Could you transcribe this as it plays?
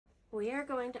we are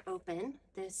going to open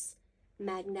this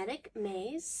magnetic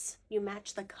maze. You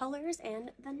match the colors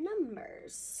and the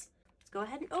numbers. Let's go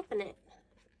ahead and open it.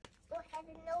 Go ahead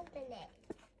and open it.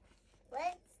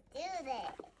 Let's do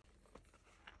this.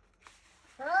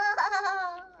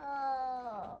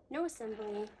 Oh. No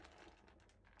assembly.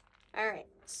 All right,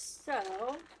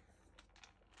 so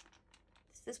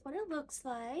this is what it looks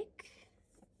like.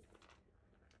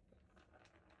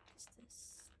 What's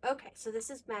this? Okay, so this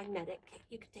is magnetic.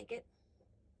 You can take it.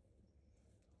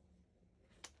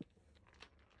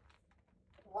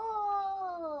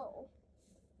 Whoa!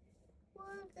 What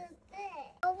is this?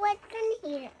 Oh, what's in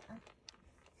here?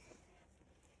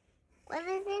 What is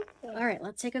in here? All right,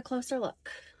 let's take a closer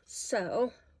look.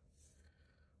 So,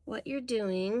 what you're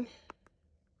doing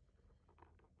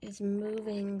is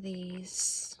moving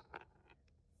these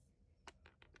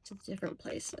to different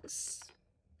places.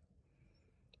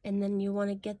 And then you want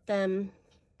to get them,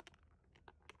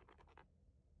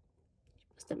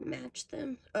 to match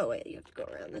them. Oh wait, you have to go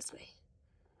around this way.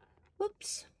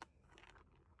 Whoops.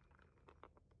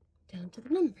 Down to the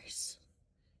numbers.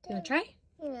 You want to try?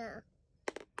 Yeah.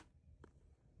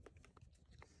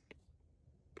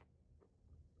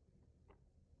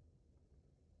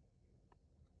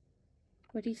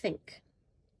 What do you think?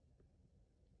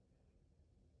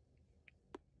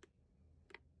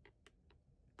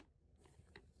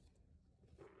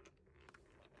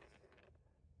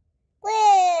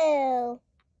 Whoa!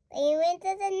 I went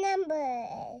to the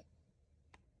number.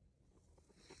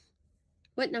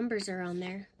 What numbers are on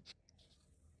there?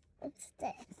 What's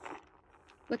this?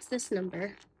 What's this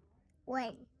number?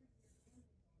 1,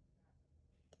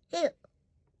 2,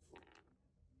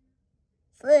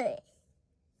 3,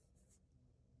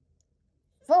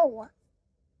 4,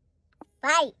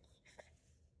 5,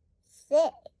 6,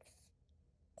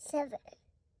 7,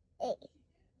 8,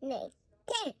 9, 10.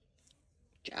 Good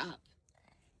job.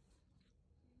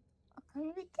 What can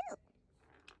we do?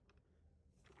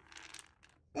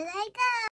 Did I go?